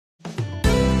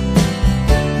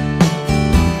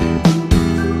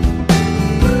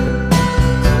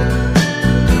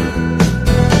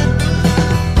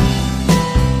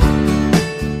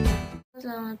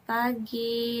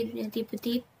pagi, dunia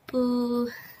tipu-tipu.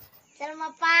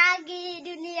 Selamat pagi,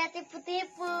 dunia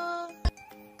tipu-tipu.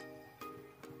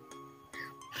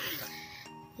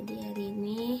 Jadi hari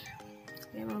ini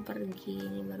saya mau pergi,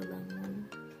 ini baru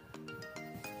bangun.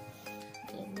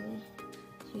 Ini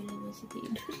Sheila masih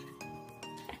tidur.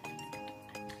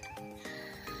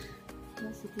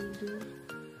 Masih tidur.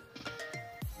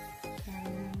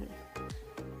 Dan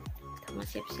kita mau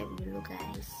siap-siap dulu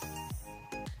guys.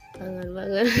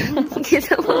 Bangun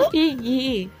kita mau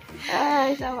pergi.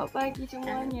 Hai, selamat pagi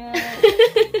semuanya.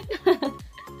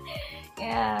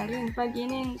 Ya, hari pagi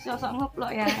ini sosok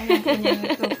ngeplok ya yang punya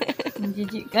YouTube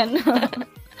menjijikkan.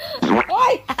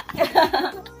 Oi.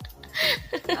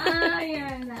 Ya,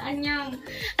 anyang.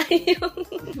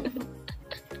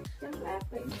 Jam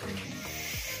berapa ini?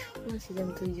 Masih jam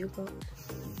 7 kok.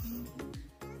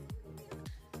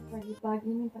 Pagi-pagi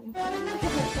nih paling.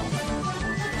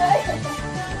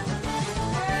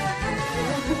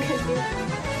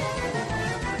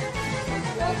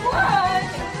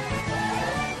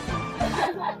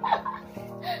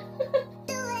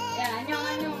 Ya,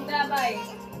 anyong udah baik.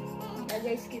 Ya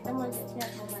guys, kita mau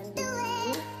siap mau mandi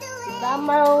dulu. Kita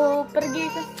mau pergi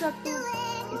ke suatu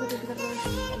ikuti terus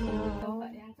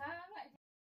tempat yang sama.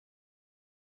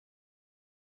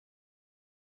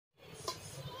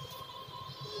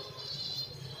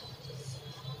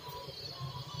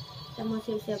 Kita mau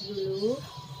siap-siap dulu.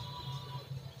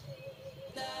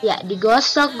 Ya,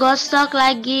 digosok-gosok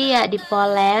lagi ya,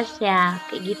 dipoles ya,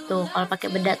 kayak gitu. Kalau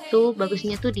pakai bedak tuh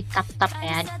bagusnya tuh ditap-tap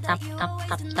ya,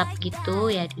 ditap-tap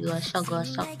gitu ya,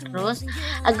 digosok-gosok terus,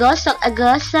 gosok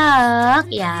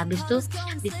ya, habis tuh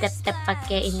ditap-tap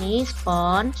pakai ini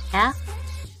spons ya.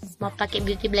 Mau pakai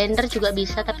beauty blender juga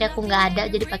bisa, tapi aku nggak ada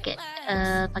jadi pakai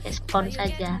spons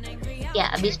saja.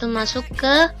 Ya, habis itu masuk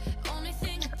ke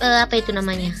apa itu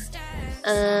namanya?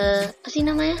 Apa sih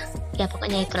namanya? Ya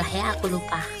pokoknya itulah ya, aku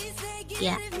lupa.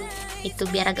 Ya, itu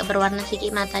biar agak berwarna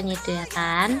sedikit matanya itu ya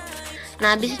kan.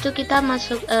 Nah, habis itu kita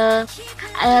masuk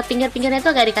pinggir-pinggirnya itu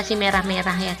agak dikasih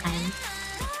merah-merah ya kan.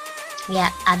 Ya,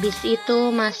 habis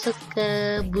itu masuk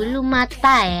ke bulu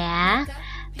mata ya.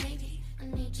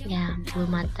 Ya, bulu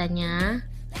matanya.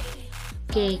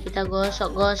 Oke, kita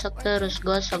gosok-gosok terus,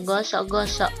 gosok.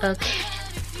 Oke.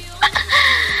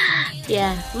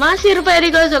 Ya, masih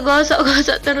rupanya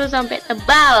digosok-gosok terus sampai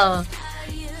tebal.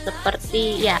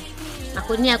 Seperti ya,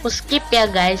 aku skip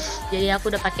ya guys. Jadi aku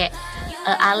udah pakai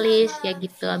alis ya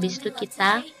gitu. Habis itu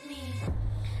kita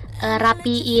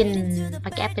rapiin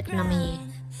pakai apa itu namanya?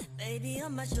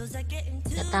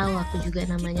 Gak tahu aku juga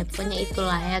namanya. Pokoknya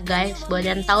itulah ya guys. Buat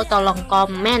yang tahu tolong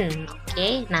komen.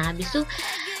 Oke. Nah, habis itu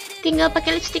tinggal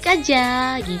pakai lipstick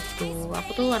aja gitu.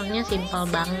 Aku tuh orangnya simpel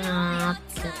banget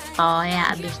gitu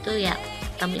ya. Abis itu ya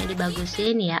rambutnya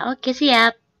dibagusin ya. Oke,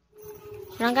 siap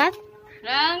berangkat.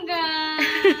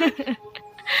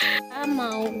 Kita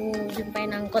mau jumpain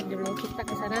angkot dulu. Kita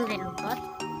kesana naik angkot.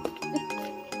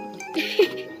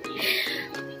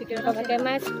 Kita pakai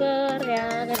masker ya,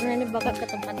 karena ini bakal ke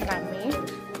tempat rame.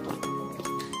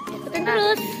 Ikutin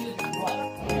terus.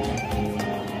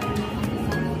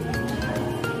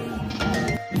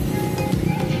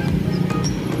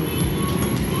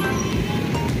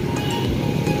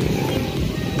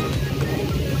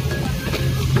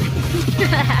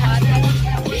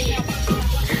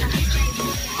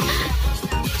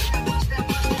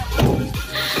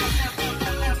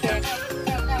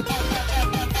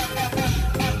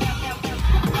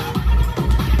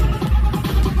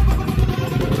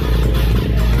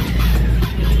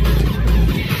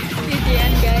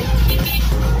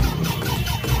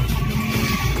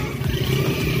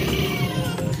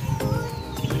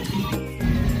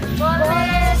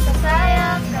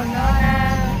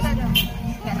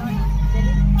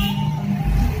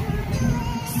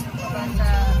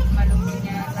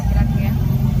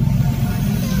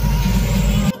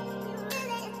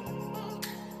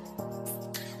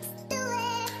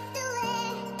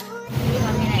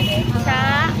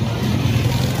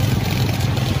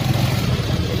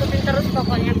 Terus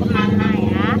pokoknya kemana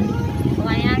ya,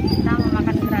 pokoknya kita mau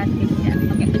makan gratis ya,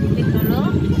 pakai penjepit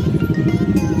dulu.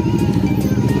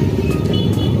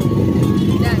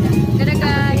 Udah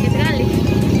guys, sekali.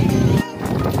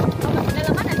 Oh,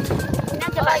 dalam mana nih? Ini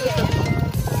aja Pak ya.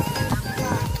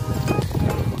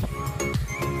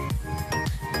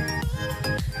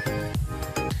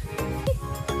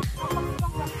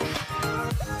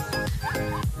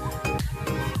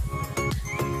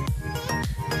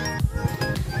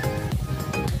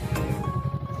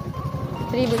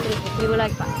 Seribu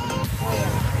lagi Pak. Oh iya.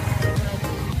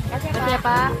 Kasih ya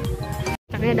Pak.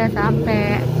 Tapi udah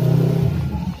sampai.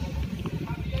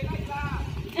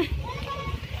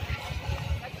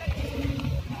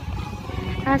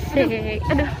 Asik.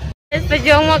 Aduh.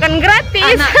 Pejuang makan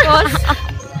gratis. Anak kos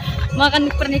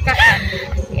makan di pernikahan.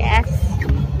 Yes.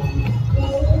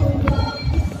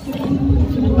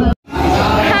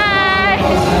 Hai.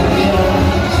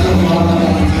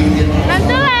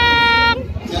 Nantulang.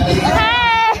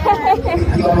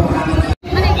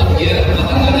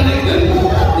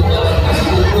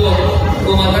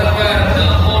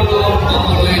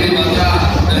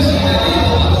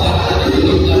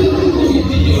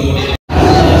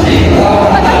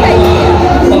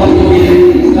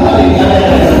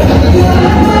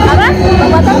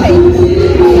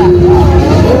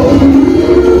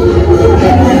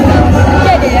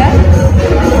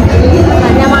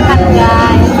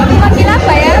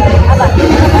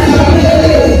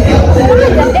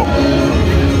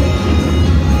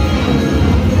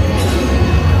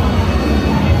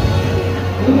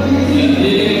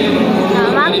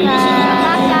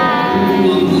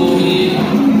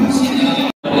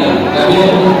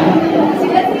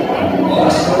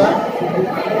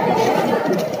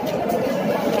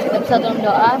 Dalam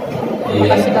doa,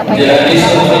 terima kasih Bapak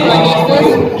Tuhan Yesus,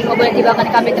 kau boleh tibakan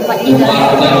kami tempat ini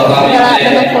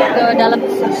dalam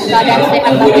keadaan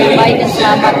sehat, Bapak yang baik dan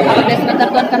selamat. Apabila sebentar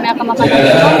Tuhan kami akan makan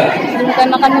minum, sebelum kami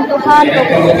makan minum Tuhan, kau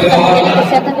berikan menjadi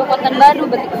kesehatan kekuatan baru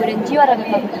bagi tubuh dan jiwa raga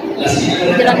kami.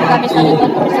 Jalan kami satu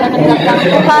Tuhan, persilakan belakang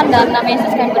Tuhan, dalam nama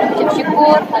Yesus kami berucap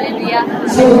syukur, haleluya.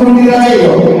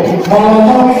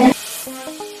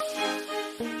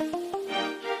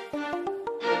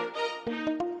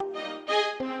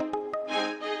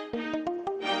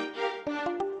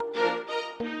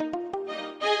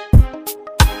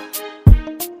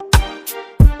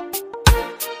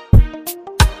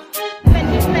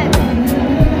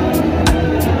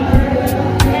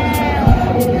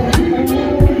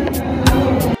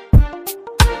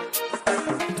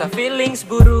 Feelings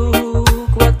buruk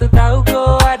waktu tahu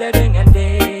kau ada dengan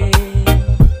dia.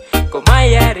 Kau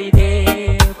mayari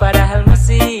dia padahal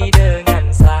masih dengan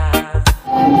saya.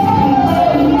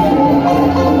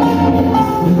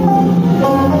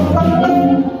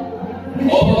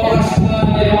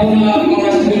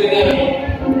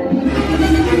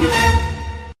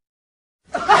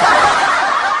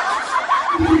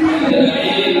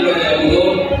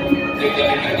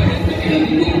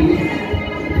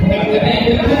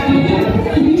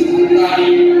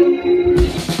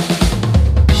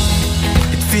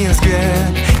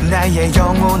 나의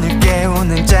영혼을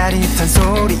깨우는 짜릿한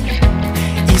소리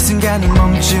이 순간이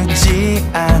멈추지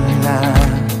않아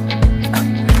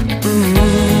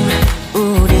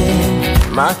우린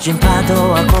멋진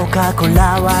파도와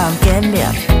코카콜라와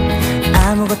함께면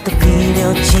아무것도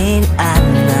필요진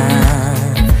않아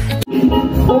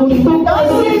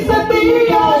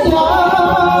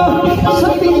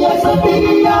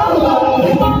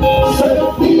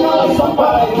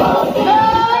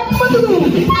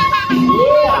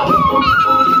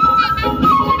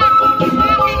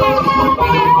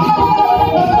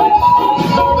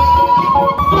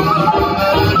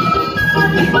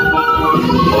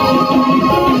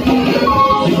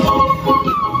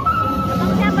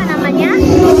Siapa namanya?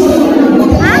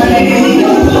 Hah?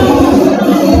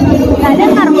 Gak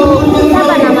dengar, Bu.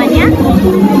 Siapa namanya?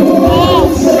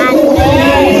 Andre.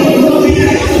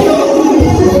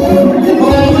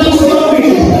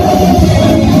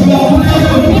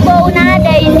 Ini bau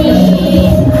nada ini.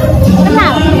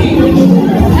 Kenal?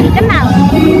 Kenal?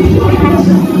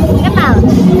 Kenal?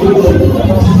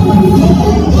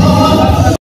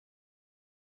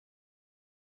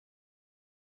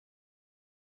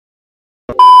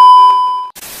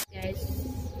 Guys,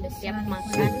 udah siap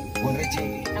makan. Uang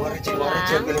receh Pulang.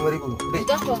 harga 5.000.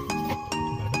 Itu apa?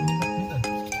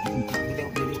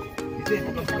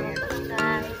 Kita